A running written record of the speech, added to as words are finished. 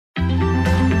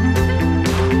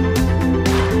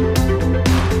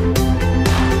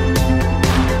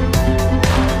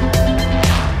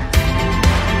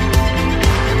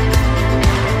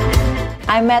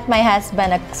I met my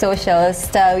husband at socials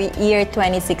the year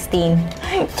 2016.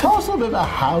 Tell us a little bit about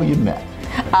how you met.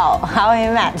 Oh, how we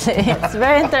met. It's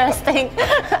very interesting.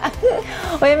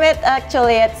 We met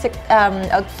actually at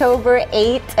October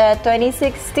 8,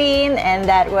 2016 and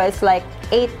that was like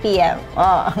 8 p.m.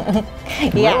 Oh,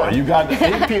 yeah. Really? You got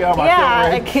the 8 p.m.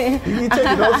 Yeah. You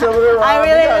taking notes over there, Rob? I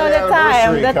really know the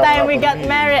time. The time we got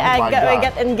married, we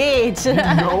got engaged. You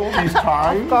know these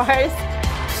times? Of course.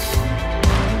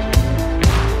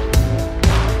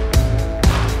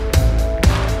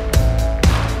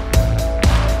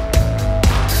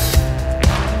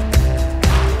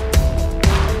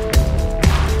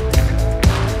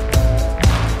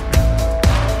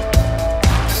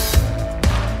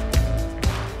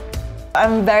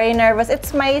 I'm very nervous.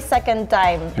 It's my second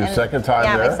time. Your second time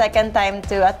yeah, there? my second time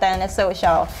to attend a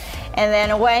social. And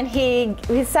then when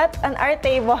we sat on our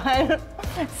table,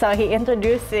 so he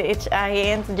introduced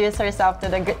herself to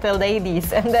the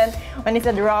ladies. And then when he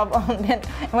said Rob, then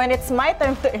when it's my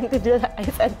turn to introduce, I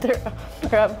said to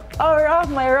Rob, oh Rob,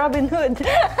 my Robin Hood.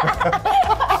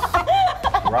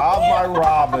 Rob, my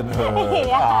Robin Hood.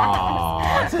 Yeah.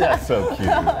 Aww, see, that's so cute.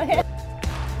 Yeah.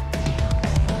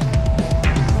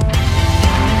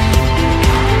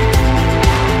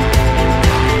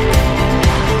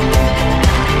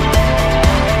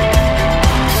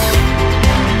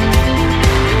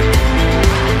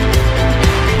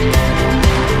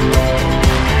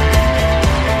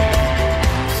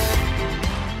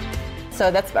 So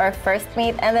that's our first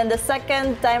meet, and then the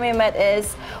second time we met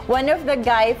is one of the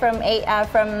guy from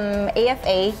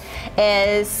AFA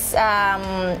is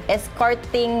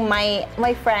escorting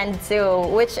my friend too,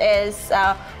 which is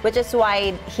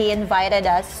why he invited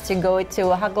us to go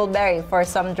to Huckleberry for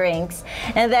some drinks.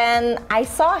 And then I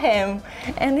saw him,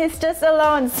 and he's just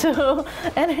alone. So,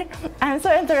 and I'm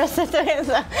so interested in him.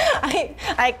 So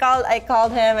I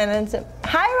called him and then said,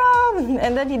 "Hi, Rob,"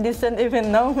 and then he doesn't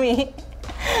even know me.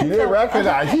 He didn't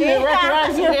recognize. He didn't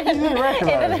recognize you. He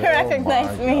didn't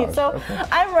recognize me. God. So okay.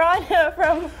 I'm Ron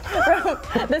from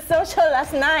the social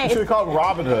last night. You should have called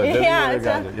Robin Hood. Yeah,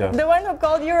 the one who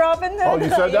called you Robin Hood. Oh, you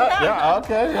said that? Yeah.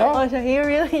 Okay. Yeah. Oh, so he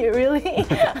really.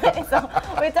 So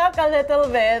we talk a little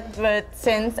bit, but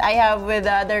since I have with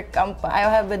other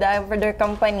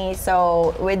company,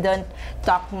 so we don't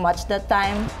talk much that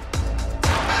time.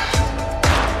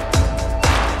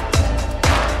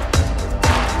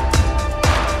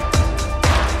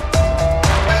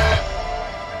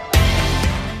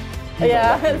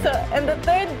 Yeah, so and the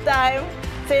third time,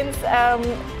 since on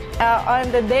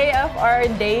the day of our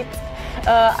date,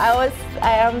 I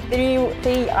am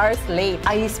 3 hours late.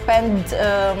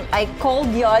 I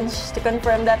called Yodge to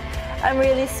confirm that I'm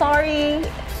really sorry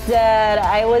that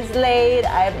I was late.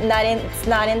 It's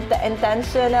not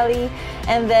intentionally.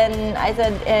 And then I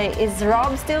said, is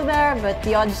Rob still there? But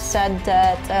Yodge said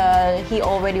that he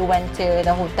already went to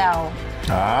the hotel.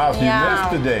 Ah, so you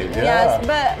missed the date. Yeah. Yes,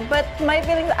 but my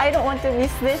feelings, I don't want to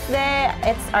miss this day.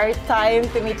 It's our time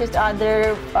to meet each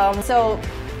other. So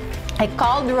I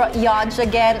called Yodge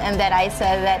again, and then I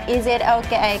said that, is it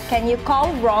okay? Can you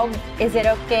call Rob? Is it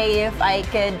okay if I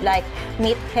could like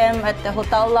meet him at the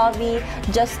hotel lobby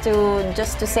just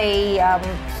to say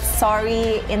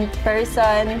sorry in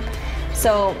person?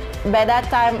 So by that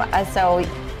time,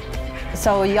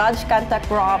 so Yodge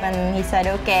contacted Rob, and he said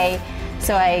okay.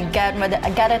 So I got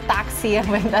a taxi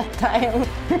by that time,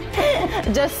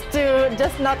 just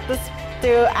not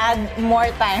to add more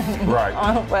time right.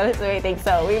 while it's waiting.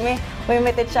 So we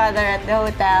met each other at the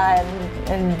hotel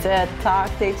and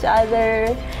talked to each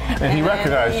other. And he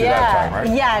recognized you that time, right?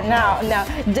 Yeah, no.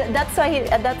 That's why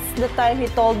that's the time he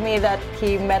told me that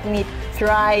he met me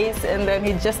thrice, and then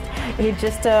he just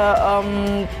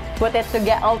put it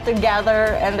all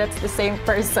together, and that's the same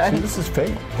person. See, this is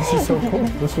fate. This is so cool.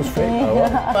 This was fate.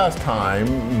 Last time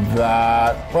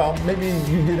that, well, maybe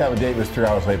you did have a date that was 3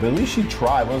 hours late, but at least she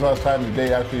tried. When was the last time the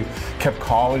date actually kept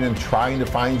calling and trying to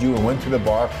find you and went to the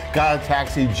bar, got a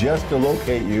taxi just to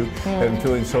locate you, and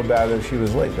feeling so bad that she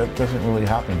was late? That doesn't really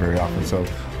happen very often. So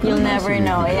you'll never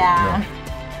know. Yeah.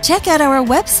 Check out our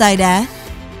website at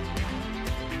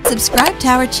subscribe to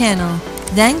our channel.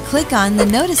 Then click on the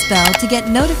notice bell to get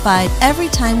notified every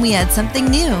time we add something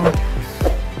new.